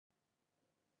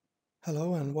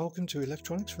Hello and welcome to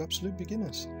Electronics for Absolute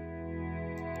Beginners.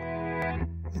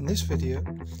 In this video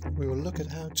we will look at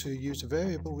how to use a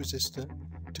variable resistor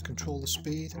to control the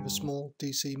speed of a small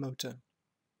DC motor.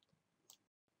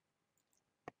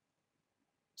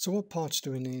 So what parts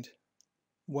do we need?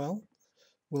 Well,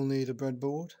 we'll need a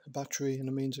breadboard, a battery and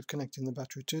a means of connecting the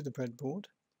battery to the breadboard.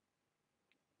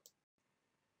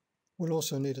 We'll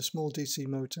also need a small DC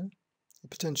motor, a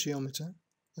potentiometer,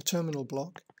 a terminal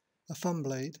block, a fan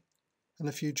blade and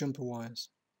a few jumper wires.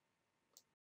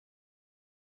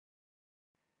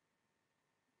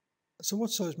 So what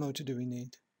size motor do we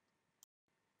need?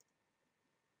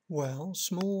 Well,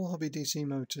 small hobby DC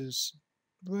motors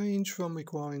range from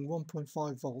requiring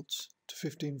 1.5 volts to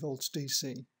 15 volts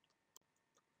DC.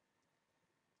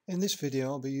 In this video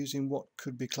I'll be using what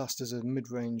could be classed as a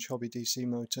mid-range hobby DC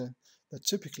motor that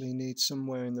typically needs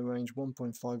somewhere in the range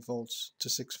 1.5 volts to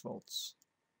 6 volts.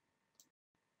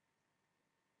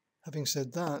 Having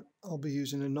said that, I'll be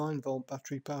using a 9-volt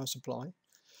battery power supply,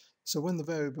 so when the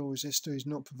variable resistor is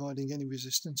not providing any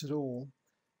resistance at all,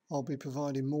 I'll be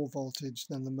providing more voltage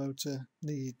than the motor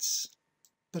needs.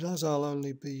 But as I'll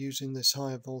only be using this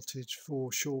higher voltage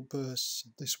for short bursts,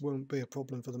 this won't be a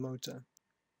problem for the motor.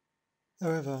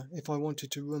 However, if I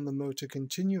wanted to run the motor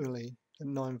continually at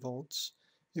 9 volts,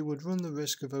 it would run the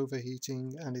risk of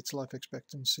overheating and its life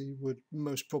expectancy would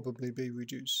most probably be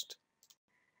reduced.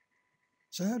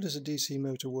 So how does a DC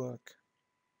motor work?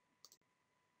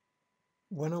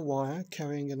 When a wire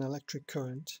carrying an electric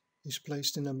current is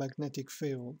placed in a magnetic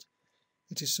field,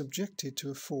 it is subjected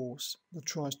to a force that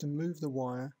tries to move the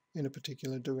wire in a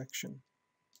particular direction.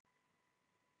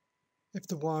 If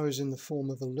the wire is in the form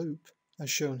of a loop, as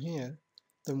shown here,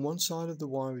 then one side of the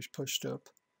wire is pushed up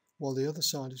while the other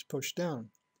side is pushed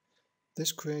down.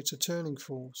 This creates a turning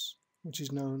force, which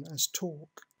is known as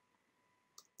torque.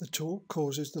 The torque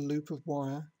causes the loop of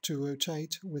wire to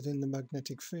rotate within the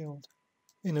magnetic field.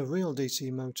 In a real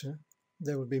DC motor,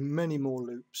 there would be many more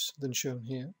loops than shown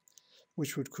here,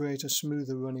 which would create a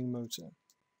smoother running motor.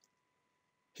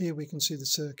 Here we can see the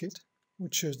circuit,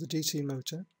 which shows the DC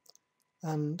motor,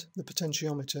 and the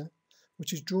potentiometer,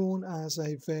 which is drawn as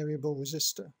a variable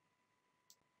resistor.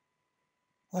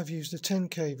 I've used a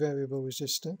 10K variable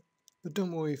resistor, but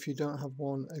don't worry if you don't have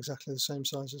one exactly the same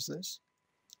size as this.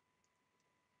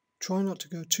 Try not to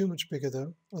go too much bigger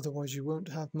though, otherwise you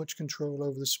won't have much control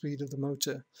over the speed of the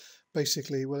motor.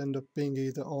 Basically it will end up being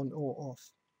either on or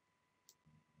off.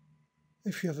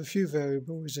 If you have a few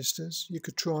variable resistors, you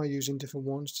could try using different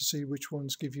ones to see which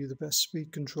ones give you the best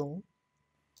speed control.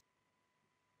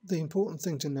 The important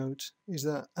thing to note is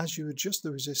that as you adjust the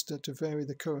resistor to vary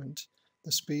the current,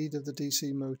 the speed of the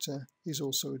DC motor is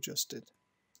also adjusted.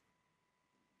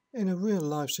 In a real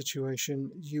life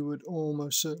situation, you would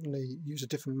almost certainly use a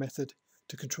different method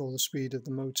to control the speed of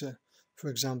the motor, for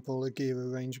example a gear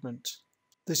arrangement.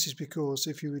 This is because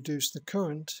if you reduce the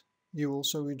current, you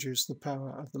also reduce the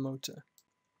power of the motor.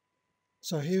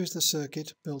 So here is the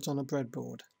circuit built on a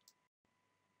breadboard.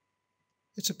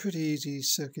 It's a pretty easy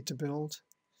circuit to build.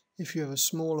 If you have a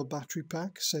smaller battery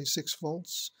pack, say 6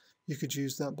 volts, you could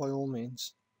use that by all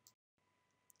means.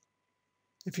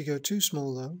 If you go too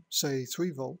small though, say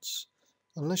 3 volts,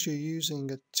 unless you're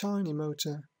using a tiny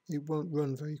motor, it won't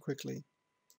run very quickly.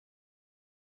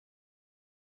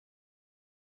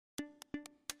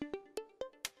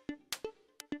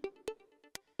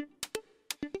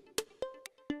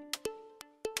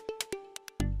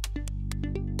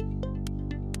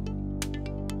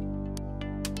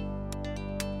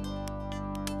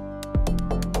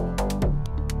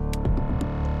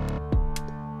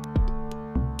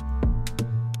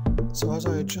 So as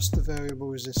I adjust the variable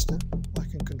resistor, I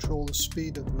can control the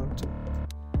speed of the motor.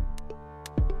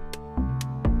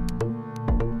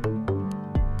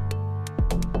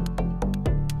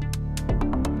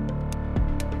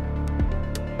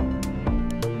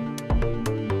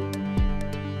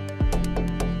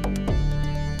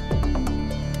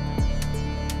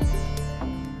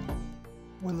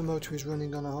 When the motor is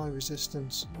running on a high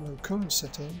resistance, low current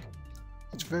setting,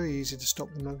 it's very easy to stop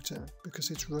the motor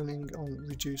because it's running on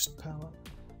reduced power.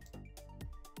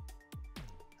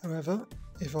 However,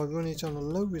 if I run it on a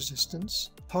low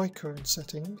resistance, high current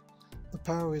setting, the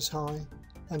power is high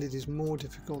and it is more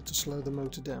difficult to slow the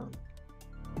motor down.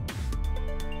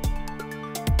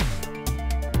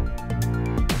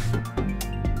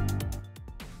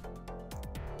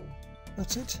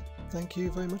 That's it. Thank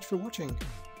you very much for watching.